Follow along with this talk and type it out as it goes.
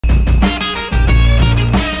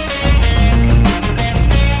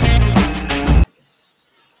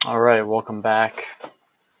Alright, welcome back.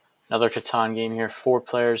 Another CATAN game here. 4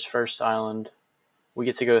 players, first island. We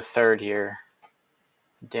get to go third here.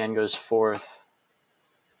 Dan goes fourth.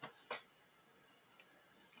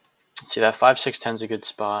 Let's see, that 5-6-10 is a good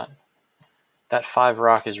spot. That 5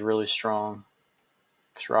 rock is really strong.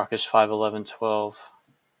 Because rock is 5-11-12.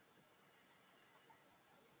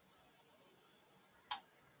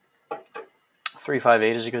 Three,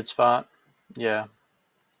 5-8 is a good spot. Yeah.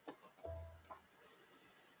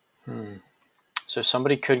 So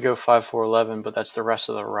somebody could go 5-4-11, but that's the rest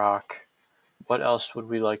of the rock. What else would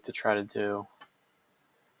we like to try to do?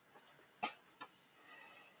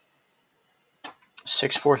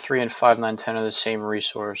 6-4-3 and 5-9-10 are the same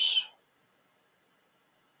resource.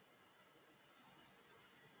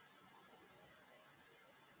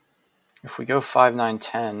 If we go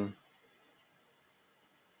 5-9-10 and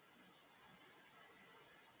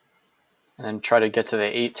then try to get to the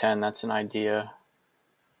 8-10, that's an idea.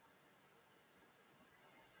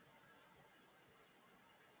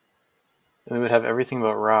 Then we would have everything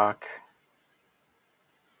but rock.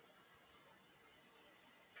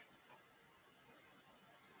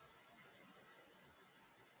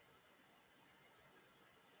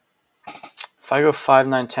 If I go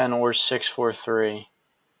 5-9-10 or 6-4-3,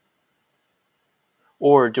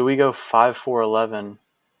 or do we go 5-4-11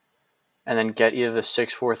 and then get either the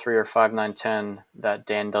 6-4-3 or 5-9-10 that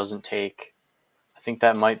Dan doesn't take? I think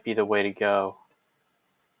that might be the way to go.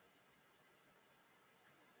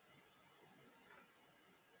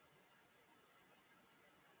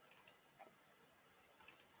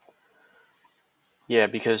 Yeah,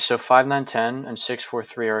 because so 5-9-10 and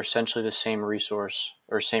 6-4-3 are essentially the same resource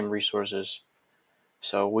or same resources.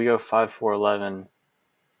 So we go 5-4-11,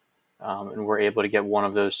 and we're able to get one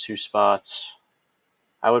of those two spots.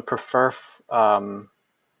 I would prefer 5-9-10,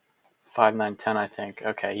 I think.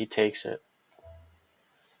 Okay, he takes it.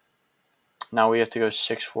 Now we have to go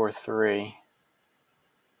 6-4-3.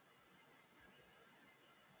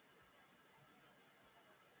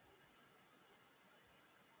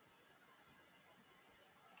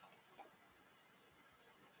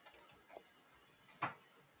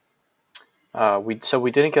 So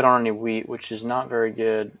we didn't get on any wheat, which is not very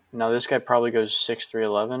good. Now this guy probably goes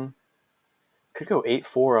 6-3-11. Could go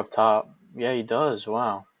 8-4 up top. Yeah, he does.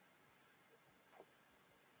 Wow.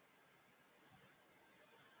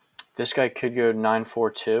 This guy could go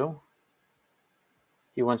 9-4-2.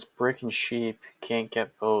 He wants brick and sheep. Can't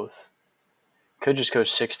get both. Could just go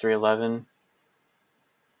 6-3-11.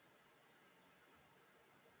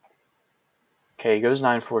 Okay, he goes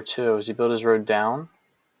 9-4-2. Does he build his road down?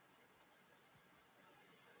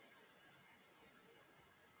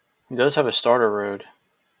 He does have a starter road.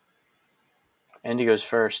 And he goes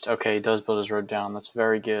first. Okay, he does build his road down. That's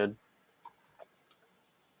very good.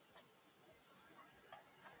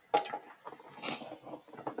 Okay,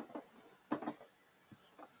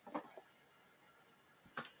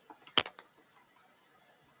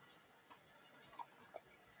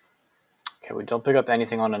 we don't pick up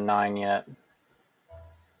anything on a 9 yet.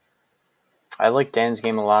 I like Dan's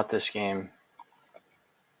game a lot this game.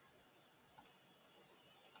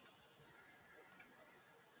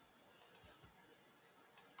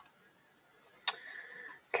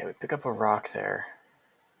 Okay, we pick up a rock there.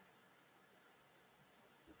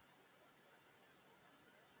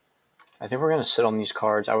 I think we're going to sit on these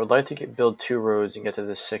cards. I would like to build 2 roads and get to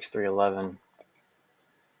this 6-3-11.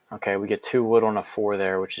 Okay, we get 2 wood on a 4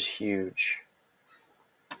 there, which is huge.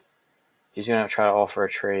 He's going to try to offer a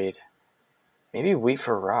trade. Maybe wheat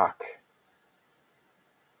for rock.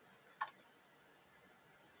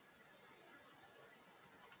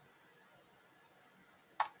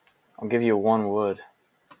 I'll give you 1 wood.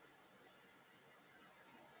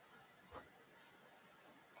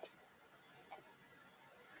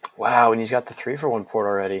 Wow, and he's got the 3-for-1 port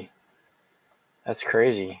already. That's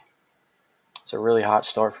crazy. It's a really hot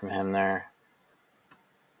start from him there.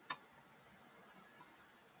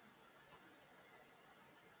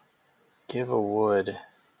 Give a wood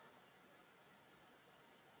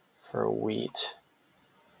for wheat.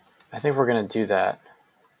 I think we're going to do that.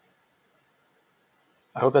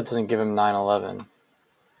 I hope that doesn't give him 9-11.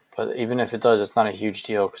 But even if it does, it's not a huge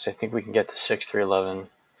deal because I think we can get to 6-3-11.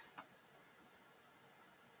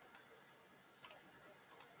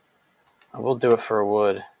 I will do it for a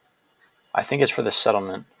wood. I think it's for the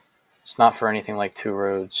settlement. It's not for anything like 2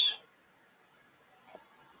 roads.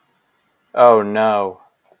 Oh no.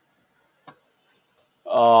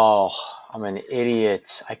 Oh, I'm an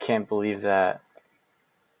idiot. I can't believe that.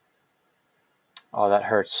 Oh, that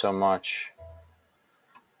hurts so much.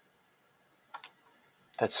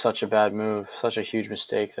 That's such a bad move. Such a huge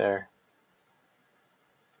mistake there.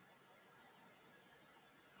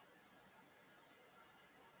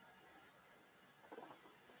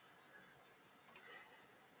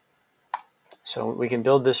 So we can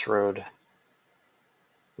build this road.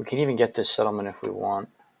 We can even get this settlement if we want.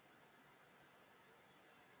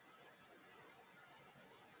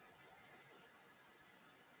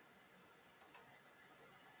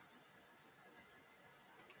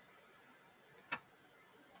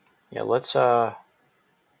 Yeah, let's do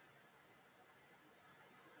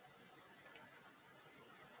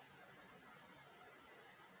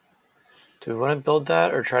we want to build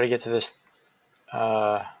that or try to get to this?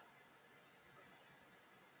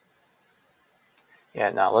 Yeah,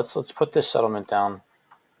 no, let's put this settlement down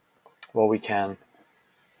while we can.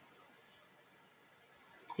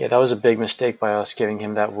 Yeah, that was a big mistake by us giving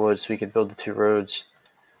him that wood so we could build the 2 roads.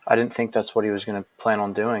 I didn't think that's what he was going to plan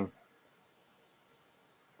on doing.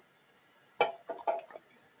 But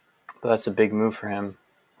that's a big move for him.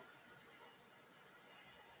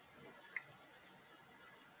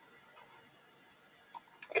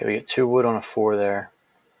 Okay, we get 2 wood on a 4 there.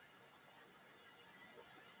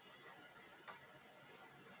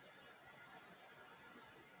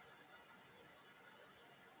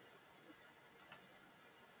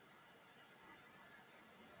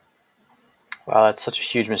 Wow, that's such a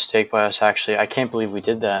huge mistake by us, actually. I can't believe we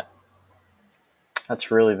did that. That's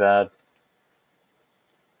really bad.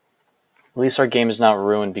 At least our game is not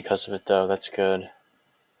ruined because of it, though. That's good.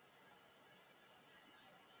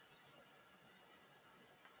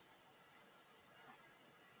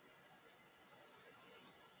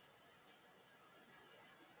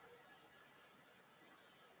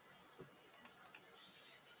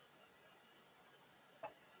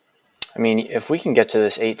 I mean, if we can get to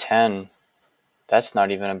this 8-10, that's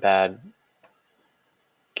not even a bad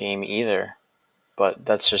game either. But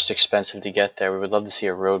that's just expensive to get there. We would love to see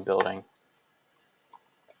a road building.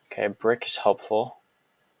 Okay, brick is helpful.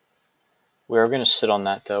 We are going to sit on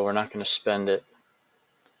that, though. We're not going to spend it.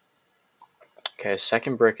 Okay,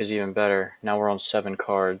 second brick is even better. Now we're on 7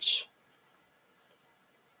 cards.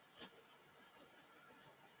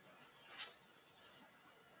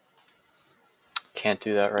 Can't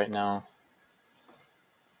do that right now.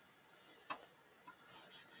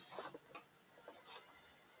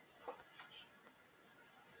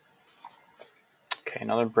 Okay,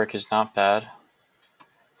 another brick is not bad.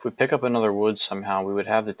 If we pick up another wood somehow, we would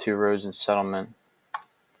have the 2 roads in settlement.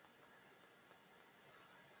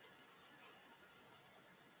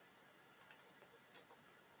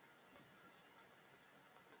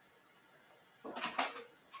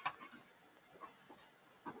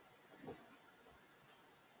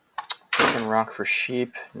 Broken rock for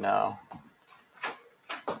sheep? No.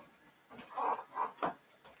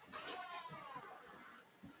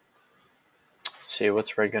 Let's see,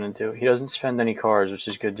 what's Red going to do? He doesn't spend any cards, which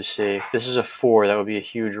is good to see. If this is a 4, that would be a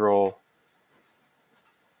huge roll.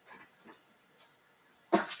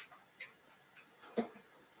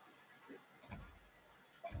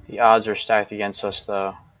 The odds are stacked against us,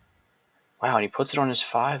 though. Wow, and he puts it on his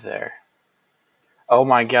 5 there. Oh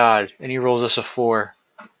my god, and he rolls us a 4.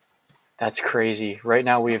 That's crazy. Right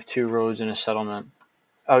now we have 2 roads and a settlement.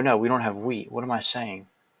 Oh no, we don't have wheat. What am I saying?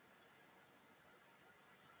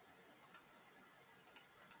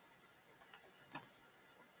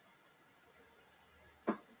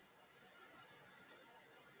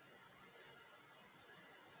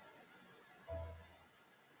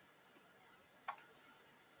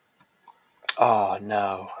 Oh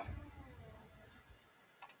no.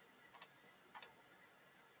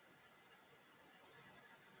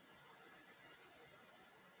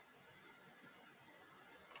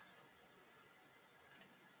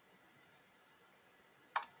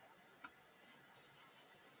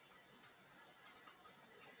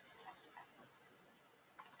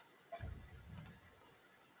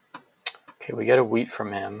 Okay, we get a wheat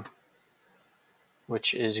from him,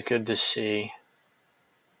 which is good to see.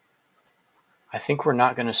 I think we're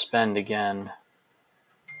not going to spend again.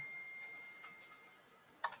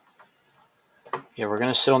 Yeah, we're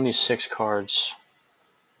going to sit on these 6 cards.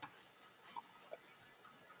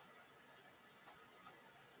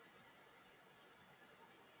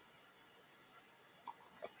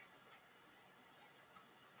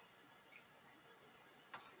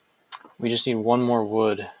 We just need 1 more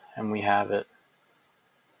wood, and we have it.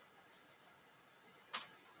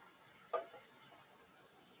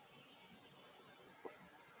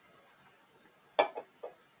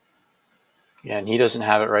 Yeah, and he doesn't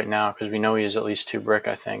have it right now because we know he has at least 2 brick,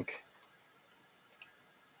 I think.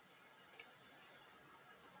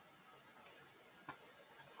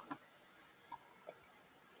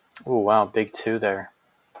 Oh wow, big 2 there.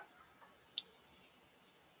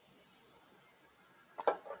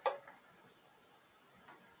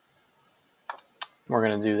 We're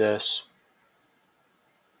going to do this.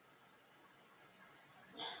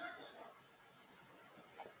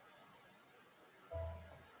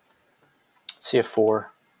 see a 4.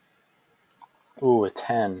 Ooh, a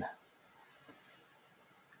 10.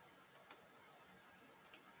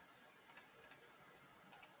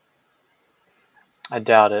 I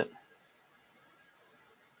doubt it.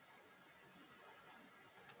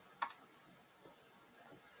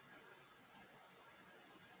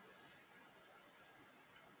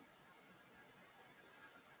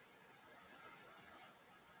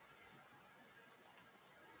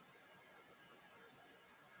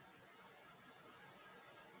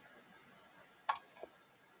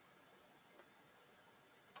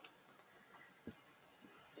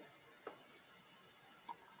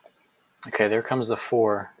 Okay, there comes the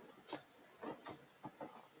 4.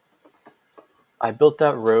 I built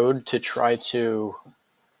that road to try to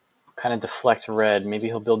kind of deflect red. Maybe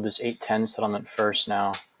he'll build this 8-10 settlement first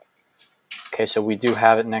now. Okay, so we do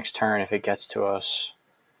have it next turn if it gets to us.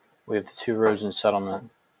 We have the 2 roads in settlement.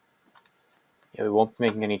 Yeah, we won't be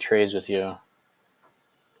making any trades with you.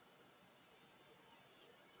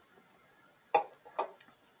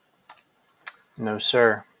 No,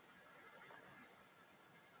 sir.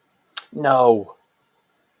 No.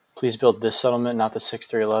 Please build this settlement, not the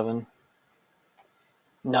 6-3-11.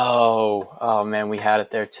 No. Oh man, we had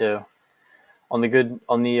it there too. On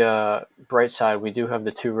the bright side, we do have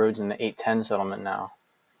the 2 roads in the 8-10 settlement now.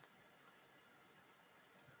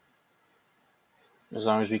 As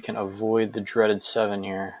long as we can avoid the dreaded 7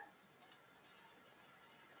 here.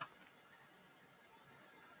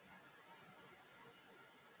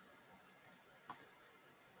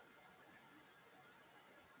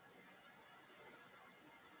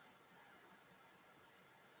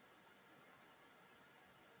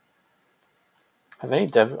 Have any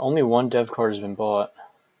dev? Only one dev card has been bought.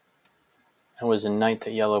 It was a knight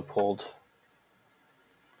that yellow pulled.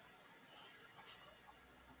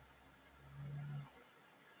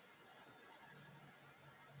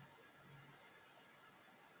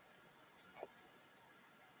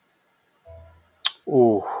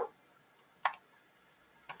 Ooh.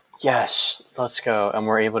 Yes, let's go. And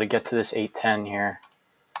we're able to get to this 8-10 here.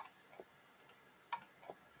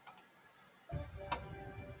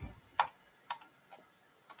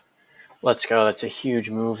 Let's go. That's a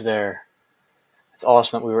huge move there. It's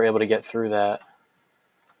awesome that we were able to get through that.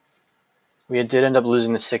 We did end up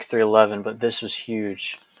losing the 6-3-11, but this was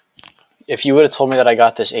huge. If you would have told me that I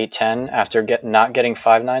got this 8-10 after not getting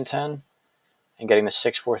 5-9-10 and getting the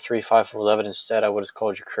 6-4-3, 5-4-11 instead, I would have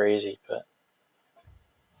called you crazy, but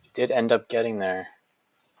you did end up getting there.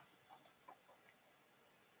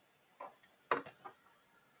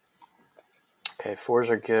 Okay, 4s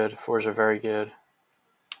are good. 4s are very good.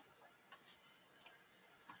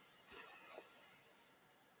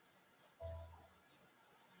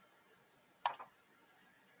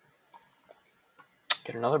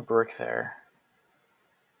 Get another brick there.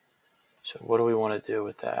 So what do we want to do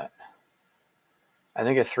with that? I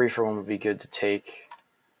think a 3-for-1 would be good to take.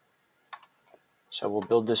 So we'll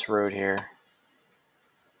build this road here.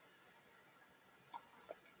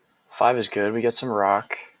 5 is good. We get some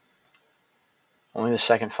rock. Only the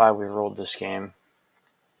second 5 we rolled this game.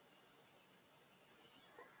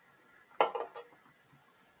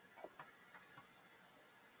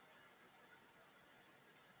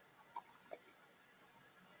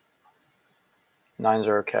 Nines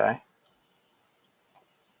are okay.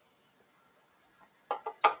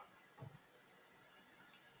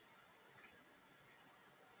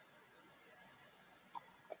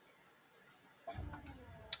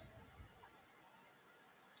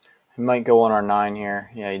 He might go on our 9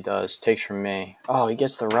 here. Yeah, he does. Takes from me. Oh, he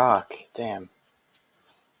gets the rock. Damn.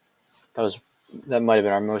 That might have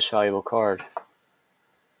been our most valuable card.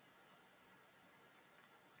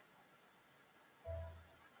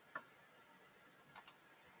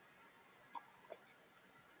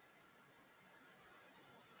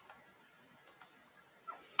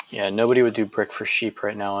 Yeah, nobody would do brick for sheep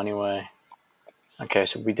right now anyway. Okay,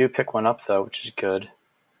 so we do pick one up though, which is good.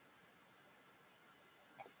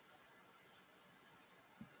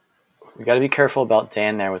 We got to be careful about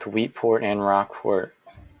Dan there with wheat port and rock port.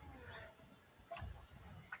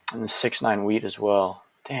 And the 6-9 wheat as well.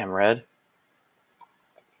 Damn, red.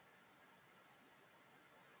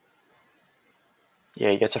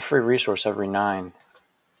 Yeah, he gets a free resource every 9.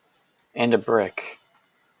 And a brick.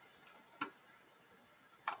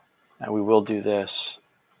 Now we will do this.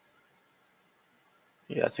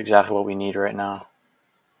 Yeah, that's exactly what we need right now.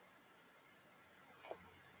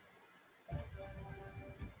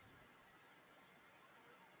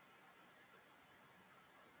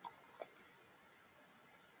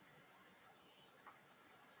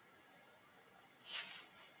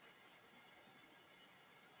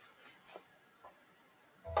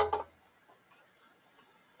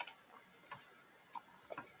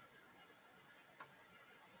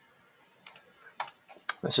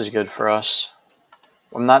 This is good for us.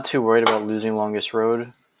 I'm not too worried about losing longest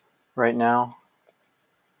road right now.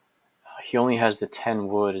 He only has the 10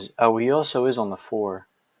 wood. Oh, he also is on the 4.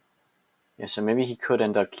 Yeah, so maybe he could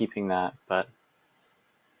end up keeping that, but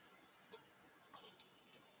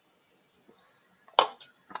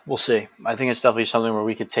we'll see. I think it's definitely something where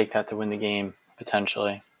we could take that to win the game,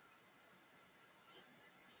 potentially.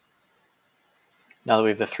 Now that we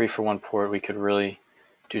have the 3-for-1 port, we could really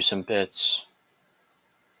do some bits.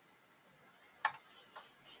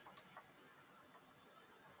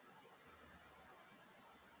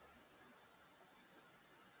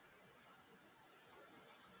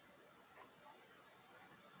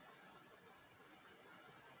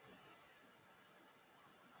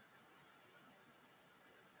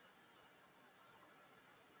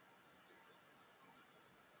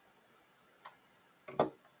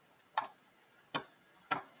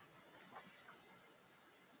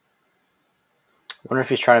 I wonder if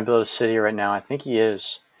he's trying to build a city right now. I think he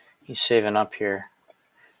is. He's saving up here.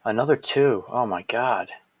 Another 2. Oh my god.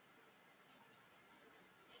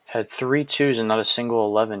 I've had 3 2s and not a single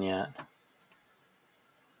 11 yet.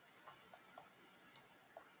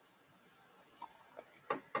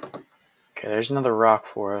 Okay, there's another rock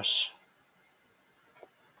for us.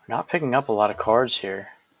 We're not picking up a lot of cards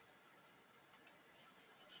here.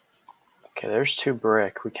 Okay, there's 2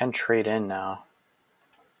 brick. We can trade in now.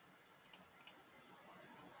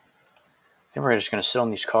 I think we're just going to sit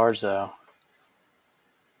on these cards, though.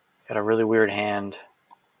 Got a really weird hand.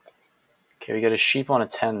 Okay, we got a sheep on a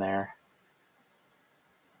 10 there.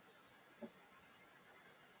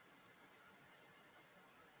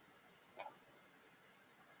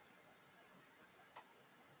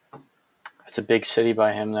 It's a big city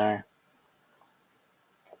by him there.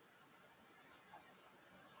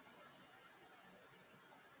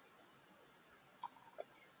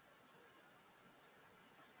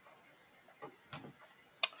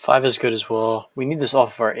 Five is good as well. We need this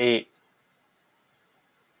off of our 8.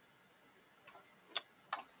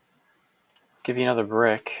 Give you another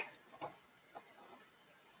brick.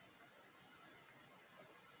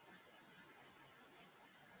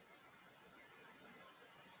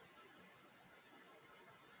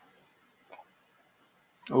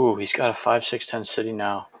 Ooh, he's got a 5, 6, 10 city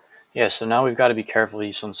now. Yeah, so now we've got to be careful.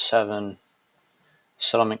 He's on 7.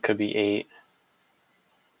 Settlement could be 8.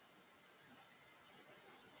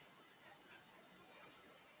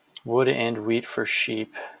 Wood and wheat for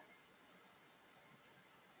sheep.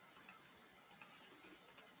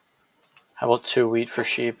 How about 2 wheat for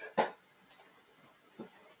sheep?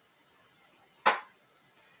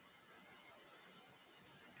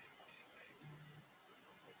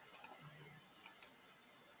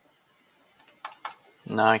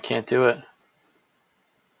 No, I can't do it.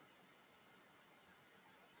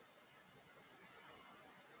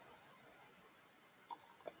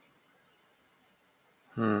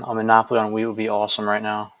 A monopoly on wheat would be awesome right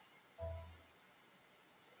now.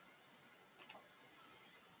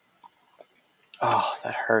 Oh,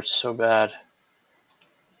 that hurts so bad.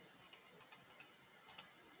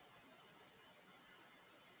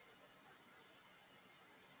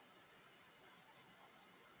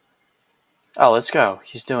 Oh, let's go.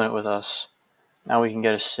 He's doing it with us. Now we can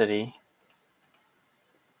get a city.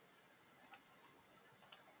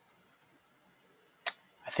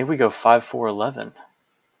 I think we go 5, 4, 11.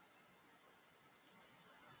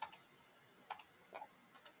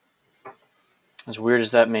 As weird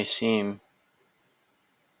as that may seem.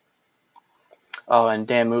 Oh, and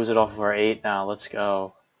Dan moves it off of our 8 now. Let's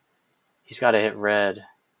go. He's got to hit red.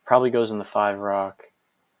 Probably goes in the 5 rock.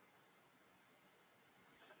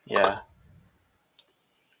 Yeah.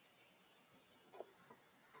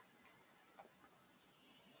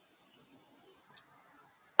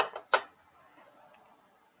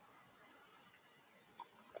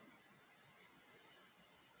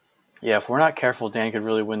 Yeah, if we're not careful, Dan could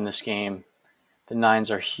really win this game. The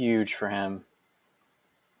 9s are huge for him.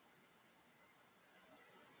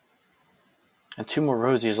 And 2 more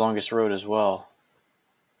roads, he has longest road as well,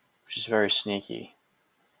 which is very sneaky.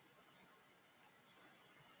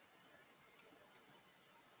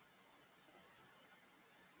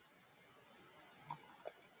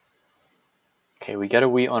 Okay, we get a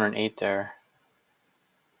wheat on an 8 there.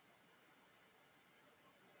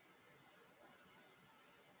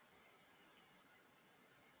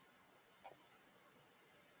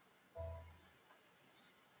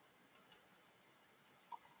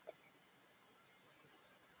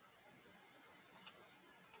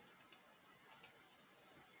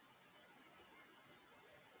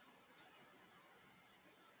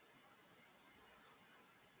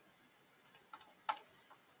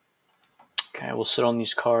 Okay, we'll sit on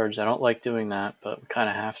these cards. I don't like doing that, but we kind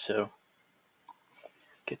of have to.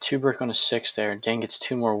 Get 2 brick on a 6 there. Dan gets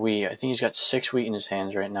 2 more wheat. I think he's got 6 wheat in his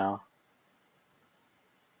hands right now.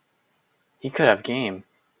 He could have game.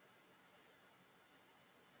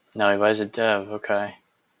 No, he buys a dev. Okay.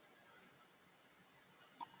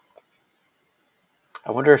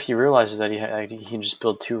 I wonder if he realizes that he can just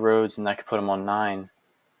build 2 roads and that could put him on 9.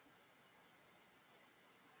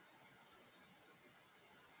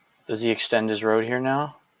 Does he extend his road here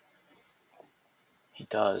now? He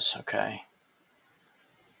does. Okay.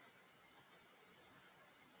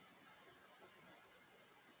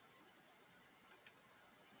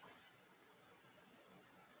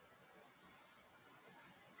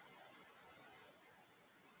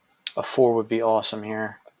 A 4 would be awesome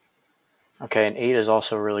here. Okay, an 8 is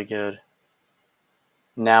also really good.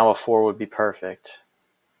 Now a 4 would be perfect.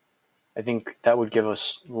 I think that would give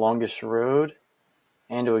us longest road,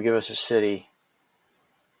 and it would give us a city.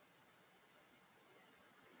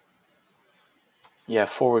 Yeah,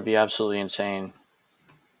 4 would be absolutely insane.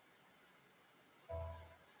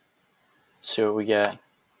 Let's see what we get.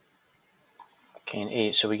 Okay, an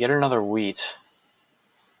 8. So we get another wheat.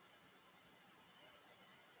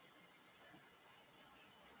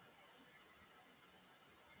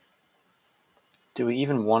 Do we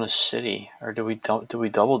even want a city, or do we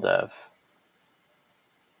double dev?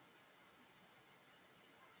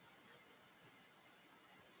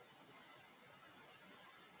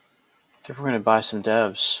 I think we're going to buy some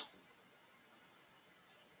devs.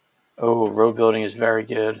 Oh, road building is very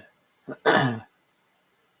good. I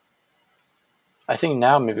think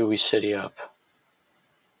now maybe we city up.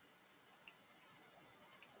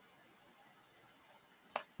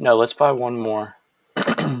 No, let's buy one more.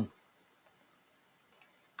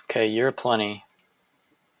 Okay, you're plenty.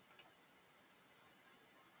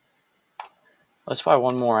 Let's buy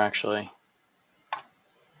one more, actually.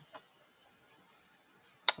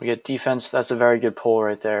 We get defense. That's a very good pull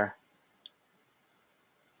right there.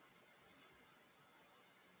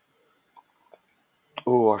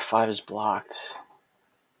 Ooh, our 5 is blocked.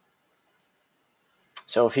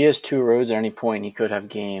 So if he has 2 roads at any point, he could have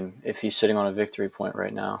game if he's sitting on a victory point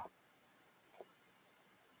right now.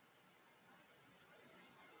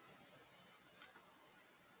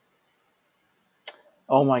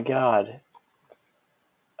 Oh my god.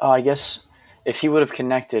 Oh, I guess if he would have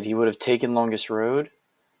connected, he would have taken longest road,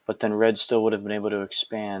 but then red still would have been able to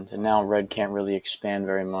expand, and now red can't really expand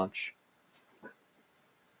very much.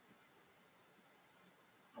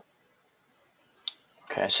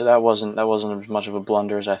 Okay, so that wasn't as much of a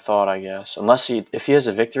blunder as I thought, I guess. Unless if he has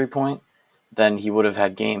a victory point, then he would have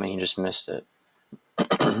had game and he just missed it.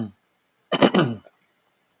 Okay,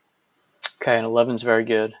 and 11's very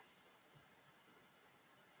good.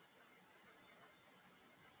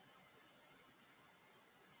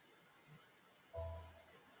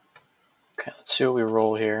 Okay, let's see what we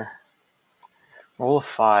roll here. Roll a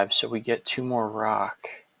 5, so we get 2 more rock.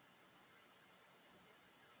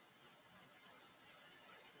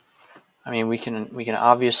 I mean, we can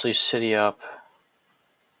obviously city up.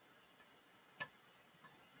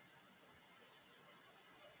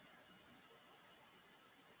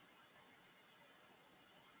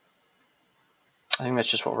 I think that's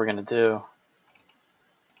just what we're going to do.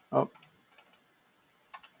 Oh.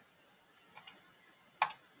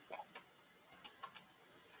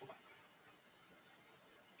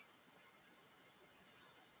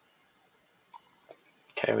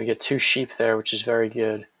 Okay, we get 2 sheep there, which is very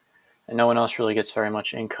good. And no one else really gets very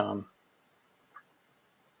much income.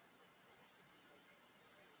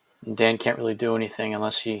 And Dan can't really do anything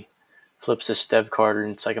unless he flips this dev card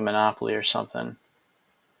and it's like a monopoly or something.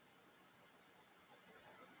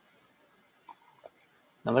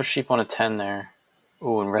 Another sheep on a 10 there.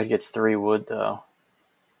 Ooh, and red gets 3 wood though.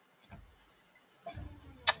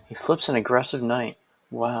 He flips an aggressive knight.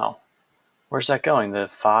 Wow. Where's that going? The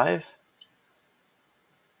 5?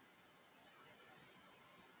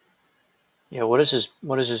 Yeah, what is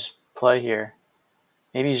his play here?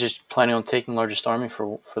 Maybe he's just planning on taking largest army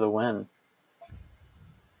for the win.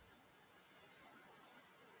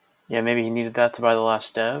 Yeah, maybe he needed that to buy the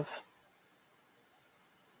last dev.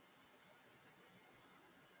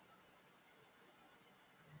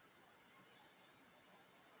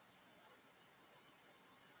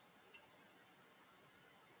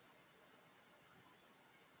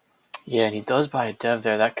 Yeah, and he does buy a dev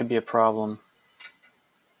there. That could be a problem.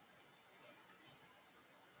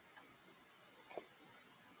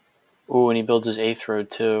 Ooh, and he builds his 8th road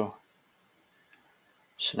too.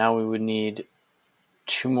 So now we would need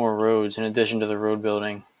 2 more roads in addition to the road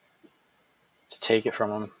building to take it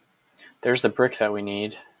from him. There's the brick that we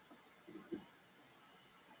need.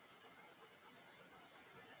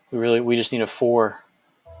 We just need a 4.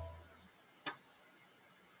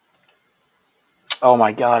 Oh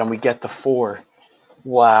my god, and we get the 4.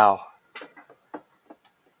 Wow.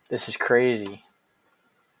 This is crazy.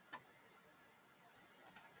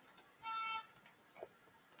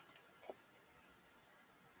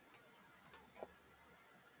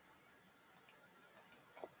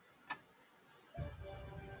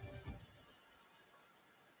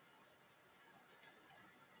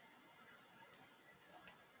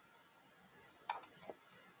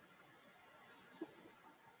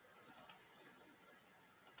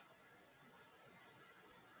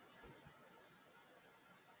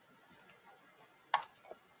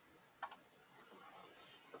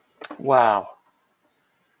 Wow.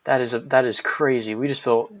 That is crazy. We just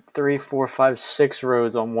built 3, 4, 5, 6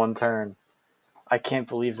 roads on one turn. I can't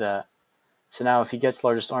believe that. So now if he gets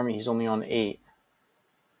largest army, he's only on 8.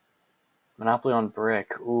 Monopoly on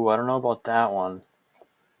brick. Ooh, I don't know about that one.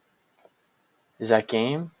 Is that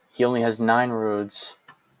game? He only has 9 roads.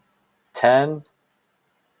 10?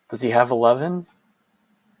 Does he have 11?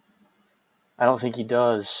 I don't think he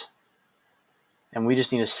does. And we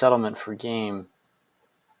just need a settlement for game.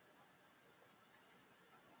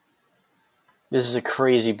 This is a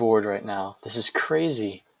crazy board right now. This is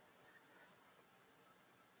crazy.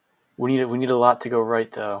 We need a lot to go right,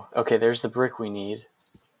 though. Okay, there's the brick we need,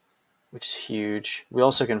 which is huge. We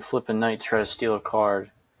also can flip a knight to try to steal a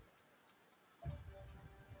card.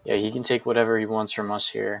 Yeah, he can take whatever he wants from us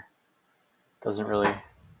here. Doesn't really...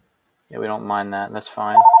 Yeah, we don't mind that. That's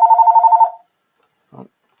fine. Oh.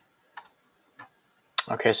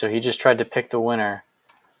 Okay, so he just tried to pick the winner.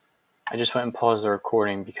 I just went and paused the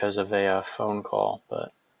recording because of a phone call,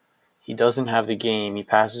 but he doesn't have the game. He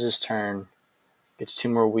passes his turn. Gets 2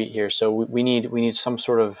 more wheat here. So we need some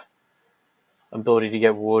sort of ability to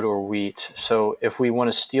get wood or wheat. So if we want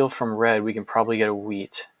to steal from red, we can probably get a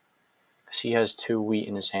wheat, because he has 2 wheat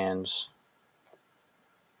in his hands.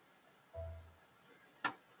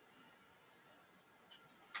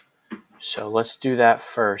 So let's do that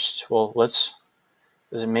first. Well, does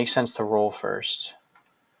it make sense to roll first?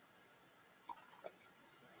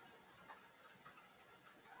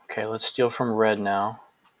 Okay, let's steal from red now.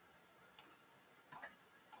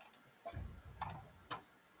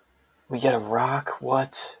 We get a rock?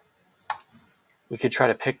 What? We could try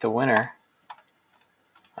to pick the winner.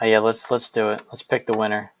 Oh yeah, let's do it. Let's pick the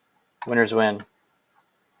winner. Winners win.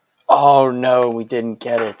 Oh no, we didn't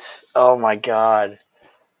get it. Oh my god.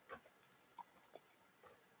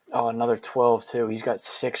 Oh, another 12 too. He's got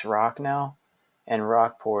 6 rock now and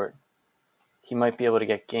Rockport. He might be able to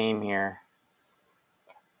get game here.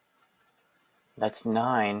 That's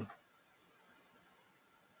 9.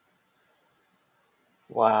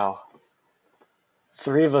 Wow.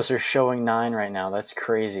 3 of us are showing 9 right now. That's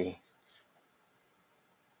crazy.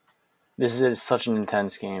 This is such an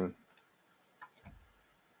intense game.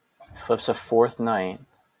 Flips a 4th knight.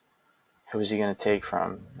 Who is he going to take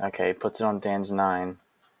from? Okay, he puts it on Dan's 9.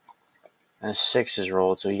 And a 6 is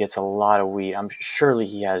rolled, so he gets a lot of wheat. Surely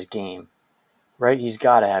he has game. Right? He's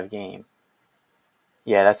got to have game.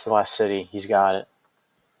 Yeah, that's the last city. He's got it.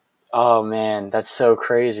 Oh, man, that's so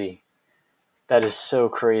crazy. That is so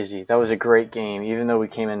crazy. That was a great game, even though we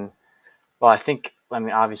came in... Well,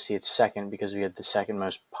 obviously it's second because we had the second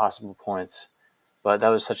most possible points. But that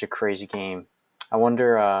was such a crazy game. I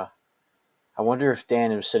wonder if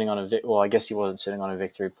Dan was sitting on a... Well, I guess he wasn't sitting on a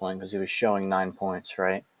victory point because he was showing 9 points,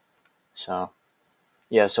 right? So,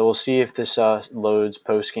 yeah, so we'll see if this loads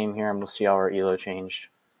post-game here, and we'll see how our ELO changed.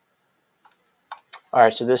 All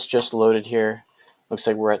right, so this just loaded here. Looks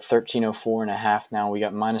like we're at 1304.5 now. We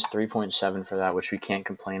got minus 3.7 for that, which we can't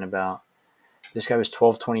complain about. This guy was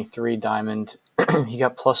 1223 diamond. He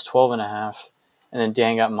got plus 12.5. And then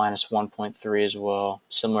Dan got minus 1.3 as well,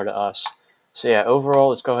 similar to us. So yeah, overall,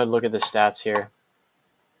 let's go ahead and look at the stats here.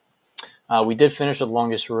 We did finish the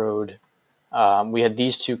longest road. We had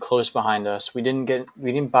these 2 close behind us. We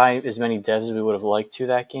didn't buy as many devs as we would have liked to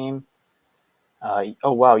that game.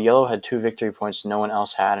 Oh wow, yellow had 2 victory points. No one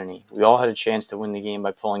else had any. We all had a chance to win the game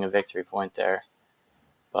by pulling a victory point there,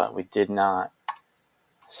 but we did not.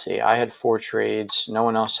 Let's see, I had 4 trades. No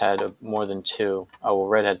one else had more than 2. Oh well,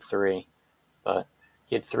 red had 3, but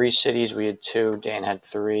he had 3 cities. We had 2. Dan had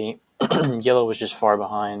 3. Yellow was just far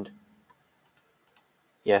behind.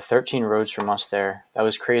 Yeah, 13 roads from us there. That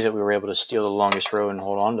was crazy that we were able to steal the longest road and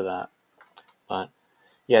hold on to that. But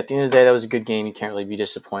yeah, at the end of the day, that was a good game. You can't really be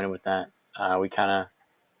disappointed with that. We kind of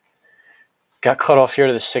got cut off here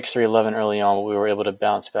to the 6-3-11 early on, but we were able to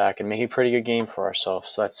bounce back and make a pretty good game for ourselves.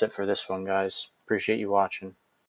 So that's it for this one, guys. Appreciate you watching.